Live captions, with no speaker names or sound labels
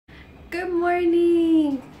Good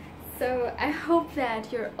morning! So I hope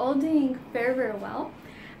that you're all doing very well.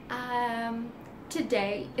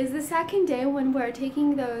 Today is the second day when we're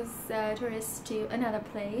taking those tourists to another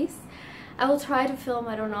place. I will try to film,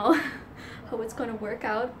 I don't know how it's gonna work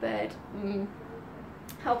out, but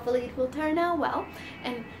hopefully it will turn out well.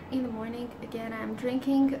 And in the morning, again, I'm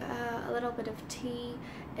drinking a little bit of tea.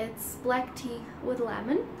 It's black tea with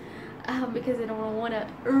lemon. Because I don't want to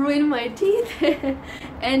ruin my teeth.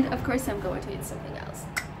 And of course I'm going to eat something else.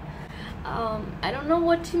 I don't know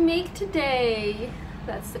what to make today.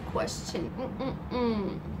 That's the question.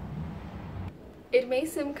 It may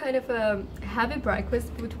seem kind of a heavy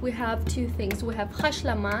breakfast, but we have two things. We have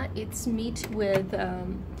hashlama, it's meat with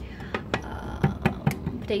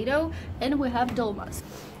potato, and we have dolmas.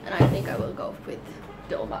 And I think I will go with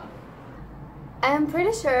dolma. I'm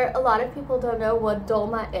pretty sure a lot of people don't know what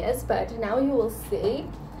dolma is, but now you will see.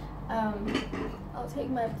 I'll take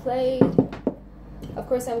my plate. Of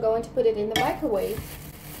course, I'm going to put it in the microwave.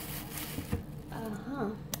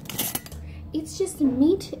 It's just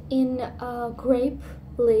meat in grape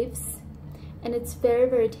leaves, and it's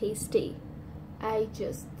very tasty. I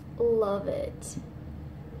just love it.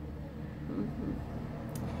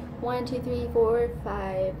 1, 2, 3, 4,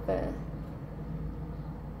 5,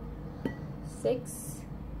 6,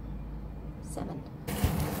 7.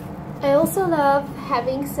 I also love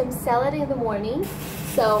having some salad in the morning.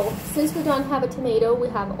 So since we don't have a tomato, we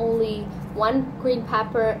have only 1 green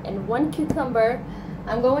pepper and 1 cucumber.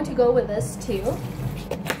 I'm going to go with this too.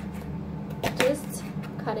 Just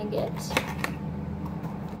cutting it.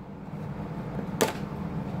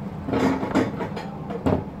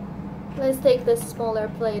 Let's take this smaller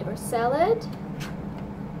plate or salad.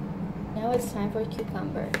 Now it's time for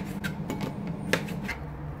cucumber.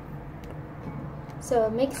 So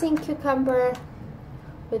mixing cucumber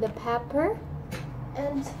with the pepper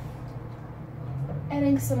and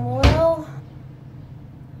adding some oil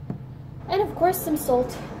and of course some salt.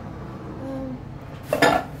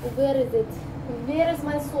 Where is it? Where is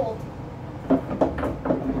my salt?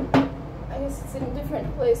 I guess it's in a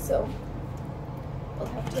different place, so I'll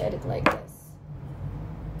have to add it like this.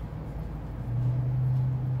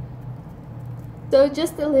 So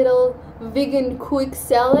just a little vegan quick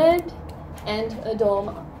salad and a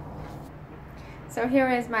dolma. So here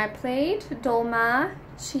is my plate, dolma,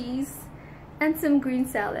 cheese, and some green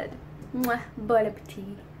salad. Mwah, bon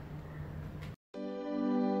appetit.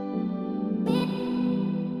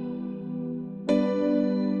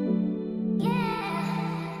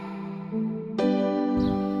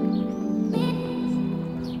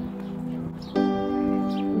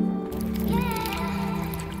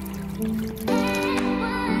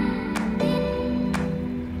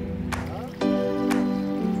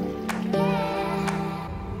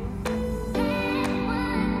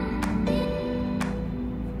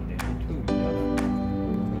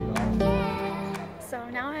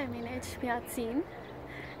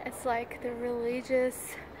 It's like the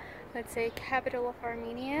religious, let's say, capital of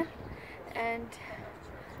Armenia, and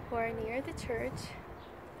we're near the church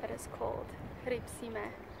that is called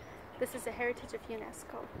Hripsime. This is a heritage of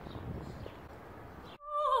UNESCO.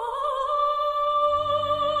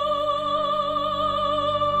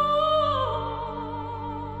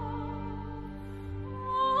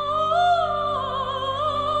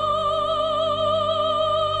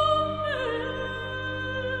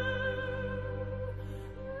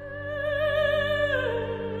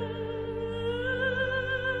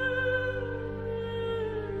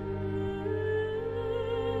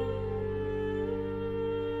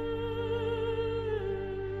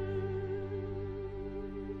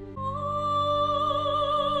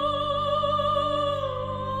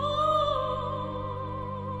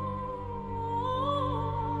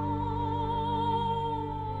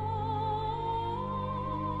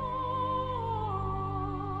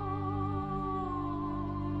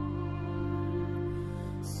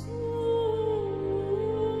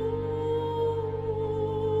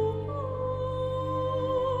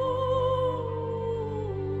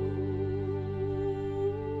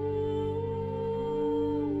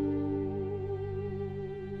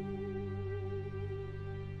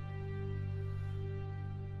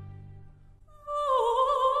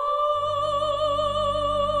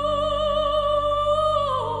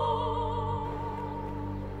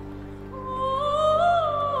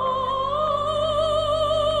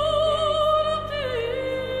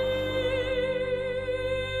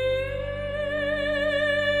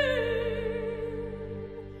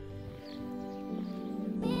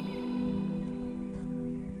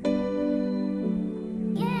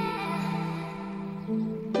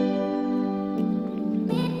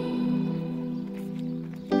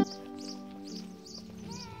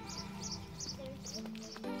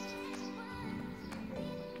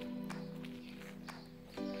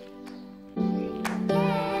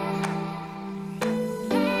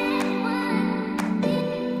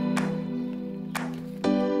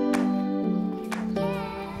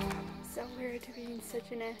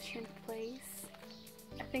 ancient place.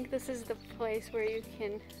 I think this is the place where you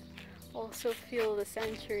can also feel the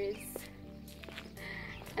centuries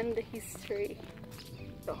and the history.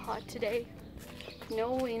 So hot today,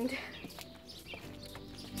 no wind.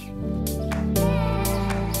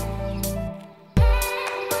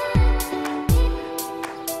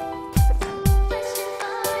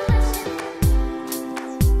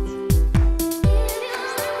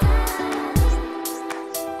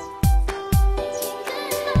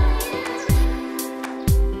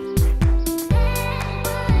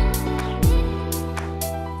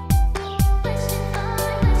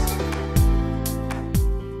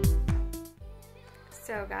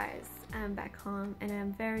 So guys, I'm back home and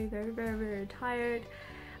I'm very tired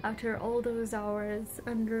after all those hours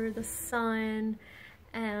under the sun,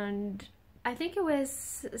 and I think it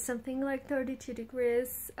was something like 32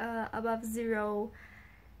 degrees above zero,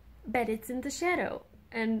 but it's in the shadow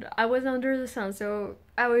and I was under the sun, so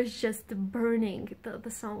I was just burning.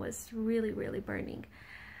 The sun was really burning,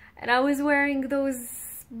 and I was wearing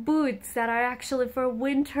those boots that are actually for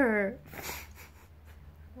winter.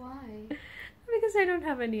 Why? Because I don't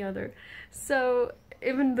have any other. So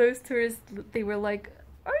even those tourists, they were like,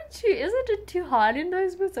 aren't you, isn't it too hot in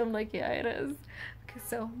those boots? I'm like, yeah, it is. Okay,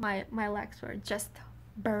 so my legs were just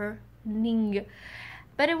burning.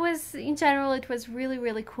 But it was, in general, it was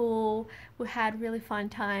really cool. We had really fun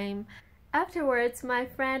time. Afterwards, my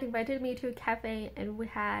friend invited me to a cafe and we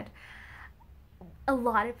had a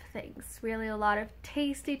lot of things, really a lot of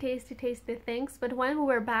tasty things. But when we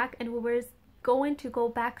were back and we were going to go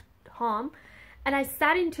back home, and I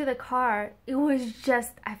sat into the car, it was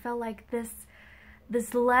just, I felt like this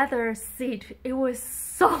leather seat, it was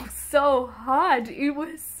so hot. It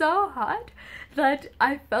was so hot that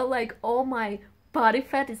I felt like all my body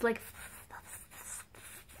fat is like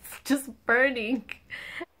just burning.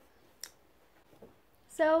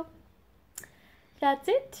 So that's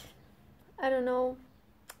it. I don't know,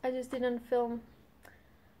 I just didn't film.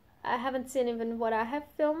 I haven't seen even what I have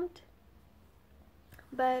filmed,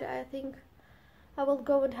 but I think I will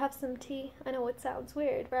go and have some tea. I know it sounds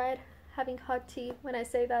weird, right? Having hot tea when I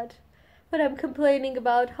say that, but I'm complaining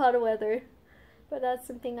about hot weather. But that's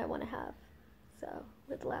something I want to have. So,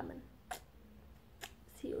 with lemon.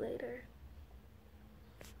 See you later.